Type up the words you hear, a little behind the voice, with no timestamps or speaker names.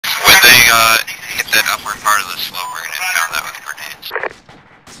hit that upward part of the slope, we're gonna pound that with grenades.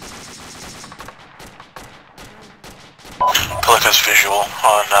 Pelica's visual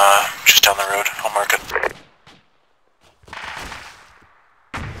on, just down the road. I'll mark it.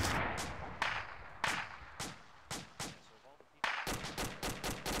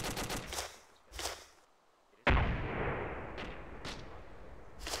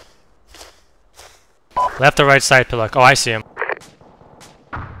 Left or right side, Pillock? Oh, I see him.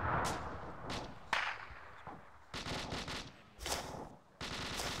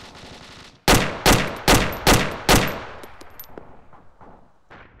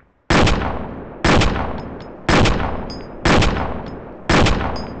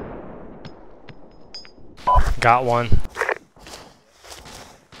 Got one.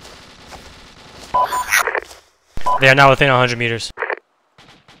 They are now within 100 meters.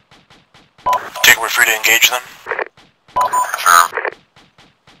 Take, we're free to engage them. Sure.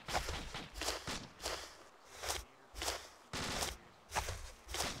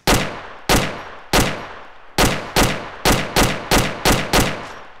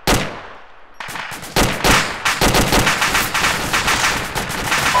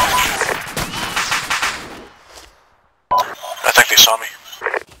 I think they saw me.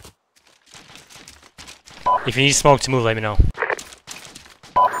 If you need smoke to move, let me know. We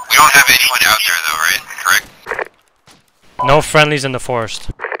don't have anyone out there though, right? Correct? No friendlies in the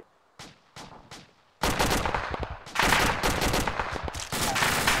forest.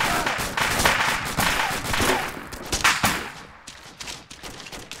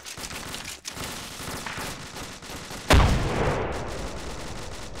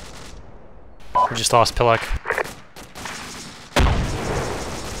 We just lost Pillock.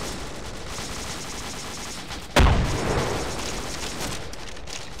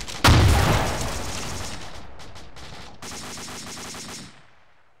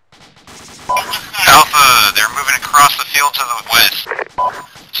 Alpha, they're moving across the field to the west. 2,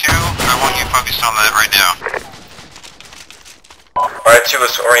 I want you focused on that right now. Alright, 2,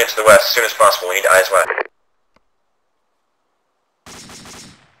 let's orient to the west as soon as possible. We need eyes west.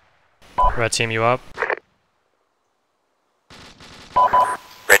 Red team, you up?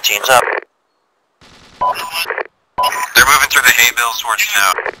 Red team's up. They're moving through the hay bales towards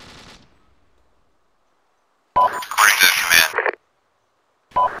now. According to command.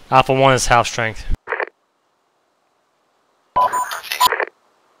 Alpha 1 is half strength. Northeast.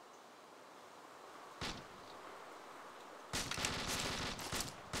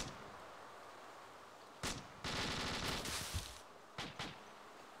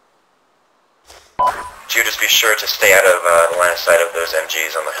 Two, just be sure to stay out of the line of sight of those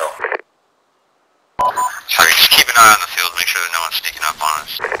MGs on the hill. Sorry, just keep an eye on the field, make sure that no one's sneaking up on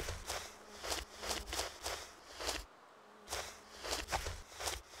us.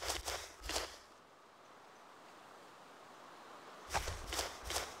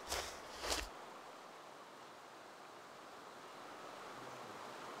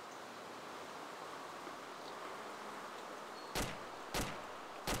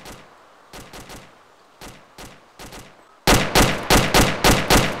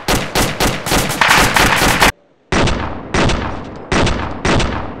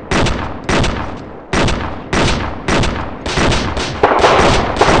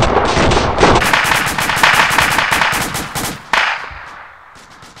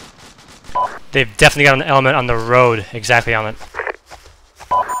 They've definitely got an element on the road, exactly on it.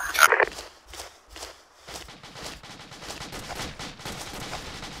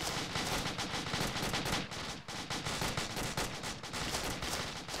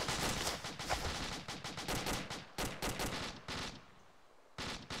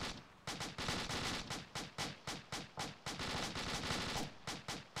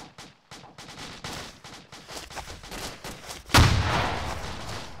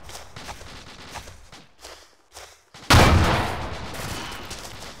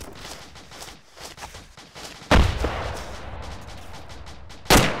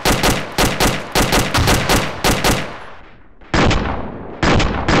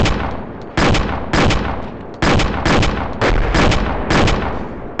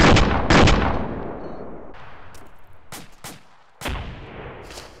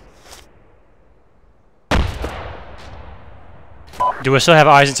 Do we still have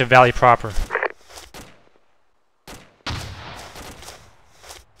eyes into Valley proper?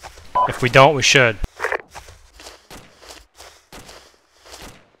 If we don't, we should.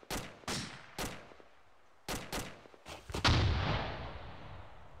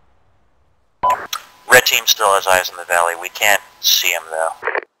 Red team still has eyes in the valley. We can't see him though.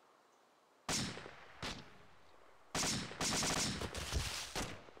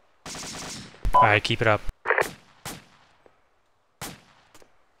 Alright, keep it up.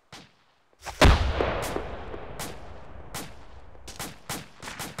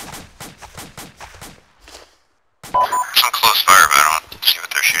 Some close fire, but I don't see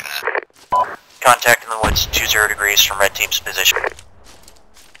what they're shooting at. Contact in the woods, 20 degrees from red team's position.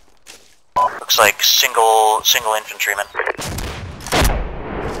 Looks like single infantryman.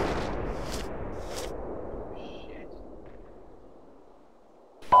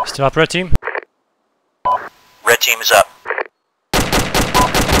 Still up, red team? Red team is up.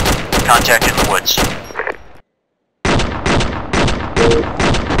 Contact in the woods.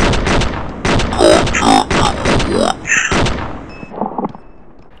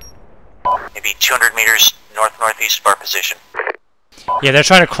 Maybe 200 meters north-northeast of our position. Yeah, they're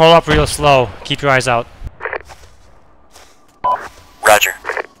trying to crawl up real slow. Keep your eyes out. Roger.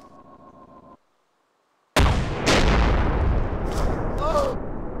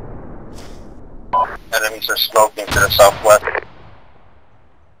 Enemies are smoking to the southwest.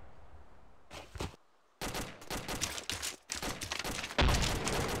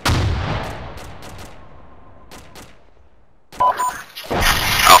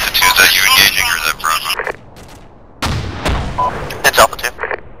 Alpha 2, is that you engaging or is that Bravo? It's Alpha 2.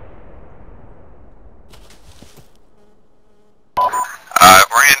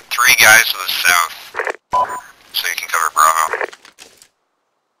 Orient 3 guys to the south, so you can cover Bravo.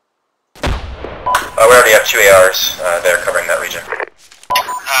 We already have 2 ARs that are covering that region. They're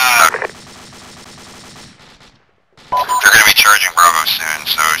going to be charging Bravo soon,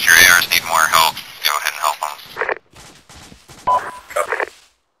 so if your ARs need more help, go ahead and help them. Copy.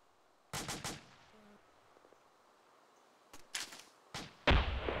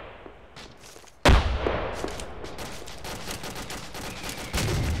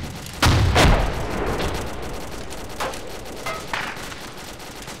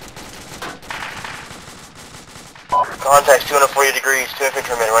 Contact 240 degrees, 2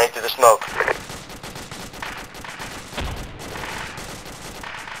 infantrymen running through the smoke.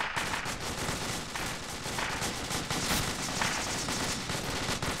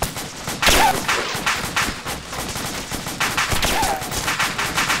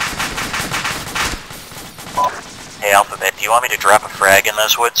 Hey Alphabet, do you want me to drop a frag in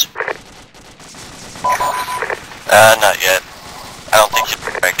those woods? Not yet. I don't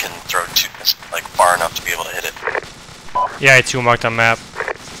think I can throw too, like, far enough to be able to hit it. Yeah, I 2 marked on map.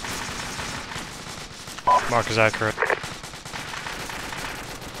 Mark is accurate.